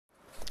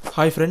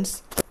Hi friends,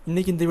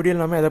 இன்றைக்கி இந்த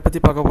வீடியோவில் நம்ம எதை பற்றி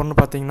பார்க்க போகிறோம்னு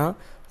பார்த்தீங்கன்னா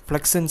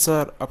ஃப்ளக்ஸ்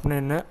சென்சார் அப்படின்னா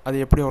என்ன, அது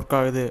எப்படி ஒர்க்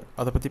ஆகுது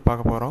அதை பற்றி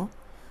பார்க்க போகிறோம்.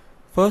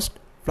 ஃபர்ஸ்ட்,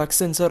 ஃப்ளக்ஸ்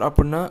சென்சார்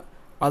அப்படின்னா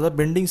அதை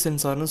பெண்டிங்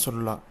சென்சார்னு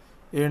சொல்லலாம்.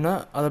 ஏன்னா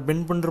அதை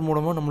பெண்ட் பண்ணுற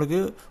மூலமாக நம்மளுக்கு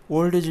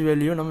வோல்டேஜ்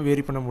வேல்யூ நம்ம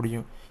வேரி பண்ண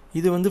முடியும்.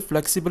 இது வந்து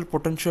ஃப்ளெக்சிபிள்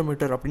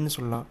பொட்டன்ஷியோமீட்டர் அப்படின்னு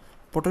சொல்லலாம்.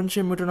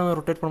 பொட்டன்ஷியோமீட்டர் நம்ம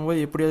ரொட்டேட்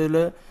பண்ணும்போது எப்படி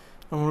அதில்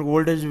நம்மளுக்கு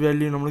வோல்டேஜ்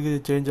வேல்யூ நம்மளுக்கு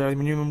சேஞ்ச் ஆகுது,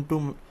 மினிமம் டு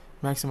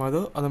மேக்ஸிமம்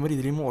ஆகுதோ அது மாதிரி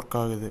இதுலேயும் ஒர்க்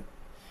ஆகுது.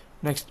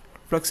 நெக்ஸ்ட்,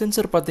 ஃப்ளக்ஸ்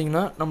சென்சர்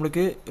பார்த்தீங்கன்னா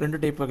நம்மளுக்கு ரெண்டு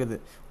டைப் ஆகுது.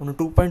 ஒன்று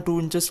 2.2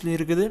 இன்ச்சஸ்லேயும்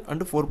இருக்குது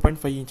அண்டு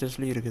 4.5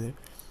 இன்ச்சஸ்லேயும் இருக்குது.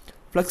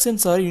 ஃப்ளக்ஸ்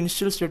சென்சார்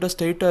இனிஷியல் ஸ்டேட்டாக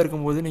ஸ்ட்ரைட்டாக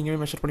இருக்கும்போது நீங்கள்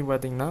மெஷர் பண்ணி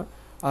பார்த்தீங்கன்னா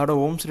அதோட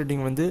ஓம்ஸ்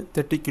ரேட்டிங் வந்து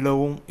 30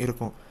 கிலோவும்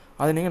இருக்கும்.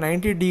 அதை நீங்கள்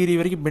 90 டிகிரி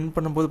வரைக்கும் பெண்ட்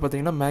பண்ணும்போது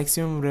பார்த்தீங்கன்னா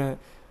மேக்ஸிமம்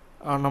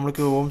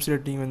நம்மளுக்கு ஓம்ஸ்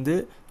ரேட்டிங் வந்து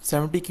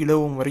 70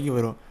 கிலோவும் வரைக்கும்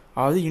வரும்.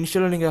 அதாவது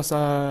இனிஷியலாக நீங்கள்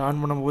ஆன்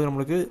பண்ணும்போது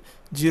நம்மளுக்கு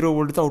 0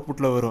 வோல்ட் தான்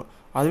அவுட்புட்டில் வரும்.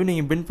 அதுவே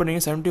நீங்கள் பெண்ட்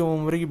பண்ணிங்க 70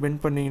 ஓம் வரைக்கும் பெண்ட்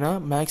பண்ணிங்கன்னா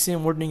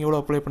மேக்ஸிமம் வோல்ட் நீங்கள் எவ்வளோ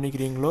அப்ளை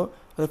பண்ணிக்கிறீங்களோ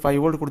அது 5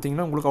 வோல்ட்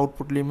கொடுத்தீங்கன்னா உங்களுக்கு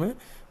அவுட்புட்லேயுமே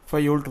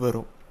 5 வோல்ட்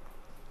வரும்.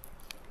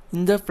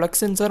 இந்த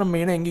ஃப்ளக்ஸ் சென்சார்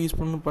மெயினாக எங்கே யூஸ்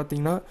பண்ணணும்னு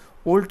பார்த்தீங்கன்னா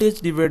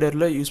வோல்டேஜ்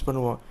டிவைடரில் யூஸ்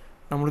பண்ணுவோம்.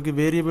 நம்மளுக்கு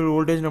வேரியபிள்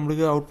வோல்டேஜ்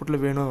நம்மளுக்கு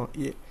அவுட்புட்டில் வேணும்,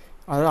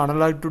 அதாவது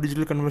அனலாக் டு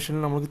டிஜிட்டல்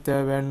கன்வர்ஷன் நம்மளுக்கு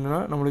வேணும்னா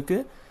நம்மளுக்கு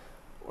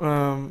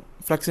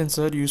ஃப்ளக்ஸ்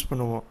சென்சார் யூஸ்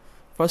பண்ணுவோம்.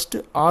 ஃபஸ்ட்டு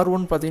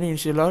R1 பார்த்தீங்கன்னா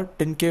இனிஷியலாக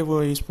 10K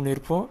யூஸ்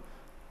பண்ணியிருப்போம்.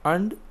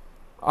 அண்ட்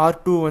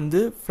R2 வந்து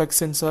ஃப்ளக்ஸ்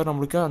சென்சார்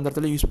நம்மளுக்கு அந்த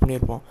இடத்துல யூஸ்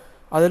பண்ணியிருப்போம்.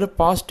 அதில்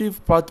பாசிட்டிவ்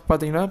பாத்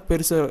பார்த்தீங்கன்னா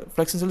பெருசாக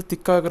ஃப்ளக்ஸ் சென்சாரில்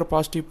திக்காகிற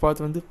பாசிட்டிவ்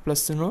பாத் வந்து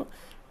ப்ளஸ்னும்,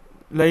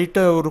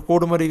 லைட்டாக ஒரு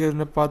கோடு மாதிரி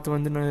இருக்கிற பாத்து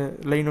வந்து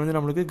லைன் வந்து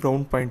நம்மளுக்கு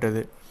கிரவுண்ட் பாயிண்ட்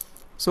அது.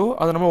 ஸோ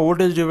அதை நம்ம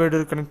வோல்டேஜ்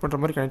டிவைடர் கனெக்ட் பண்ணுற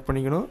மாதிரி கனெக்ட்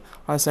பண்ணிக்கணும்.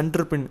 அது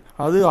சென்டர் பின்,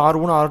 அது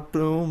R1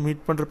 R2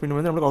 மீட் பண்ணுற பின்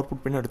வந்து நம்மளுக்கு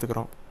அவுட்புட் பின்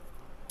எடுத்துக்கிறோம்.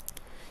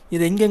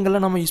 இது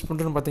எங்கெங்கெல்லாம் நம்ம யூஸ்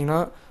பண்ணுறோன்னு பார்த்தீங்கன்னா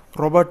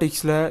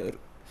ரோபாட்டிக்ஸில்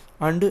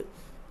அண்டு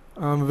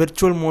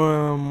வெர்ச்சுவல்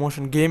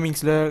மோஷன்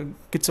கேமிங்ஸில்,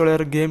 கிட்ஸ்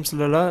விளையாடுற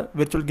கேம்ஸ்லலாம்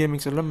வெர்ச்சுவல்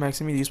கேமிங்ஸ்லாம்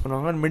மேக்ஸிமம் இது யூஸ்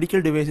பண்ணுவாங்க. அண்ட்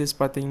மெடிக்கல் டிவைசஸ்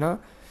பார்த்தீங்கன்னா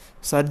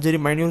சர்ஜரி,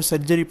 மைன்யூர்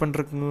சர்ஜரி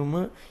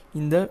பண்ணுறதுக்கும்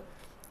இந்த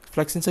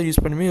ஃப்ளக்ஸ் சென்சார்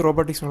யூஸ் பண்ணி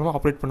ரோபாட்டிக்ஸ் மூலமாக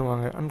ஆப்ரேட்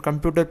பண்ணுவாங்க. அண்ட்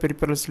கம்ப்யூட்டர்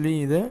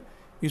பெரிஃபெரல்ஸ்லேயும் இதை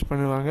யூஸ்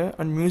பண்ணுவாங்க.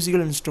 And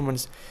musical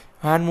instruments,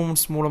 hand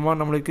moments மூலமாக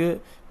நம்மளுக்கு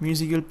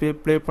மியூசிக்கல்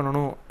ப்ளே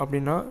பண்ணணும்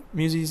அப்படின்னா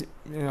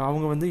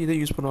அவங்க வந்து இதை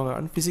யூஸ் பண்ணுவாங்க.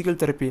 அண்ட் ஃபிசிக்கல்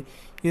தெரப்பி,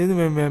 இது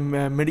வந்து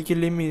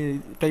மெடிக்கல்லையும்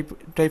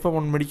டைப் ஆஃப்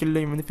ஒன்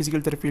மெடிக்கல்லையும் வந்து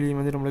ஃபிசிக்கல்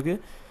தெரப்பிலையும் வந்து நம்மளுக்கு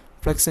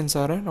ஃப்ளக்ஸ்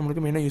சென்சாரை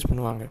நம்மளுக்கு மெயினாக யூஸ்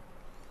பண்ணுவாங்க.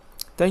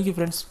 தேங்க்யூ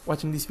ஃப்ரெண்ட்ஸ்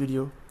வாட்சிங் திஸ்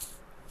வீடியோ.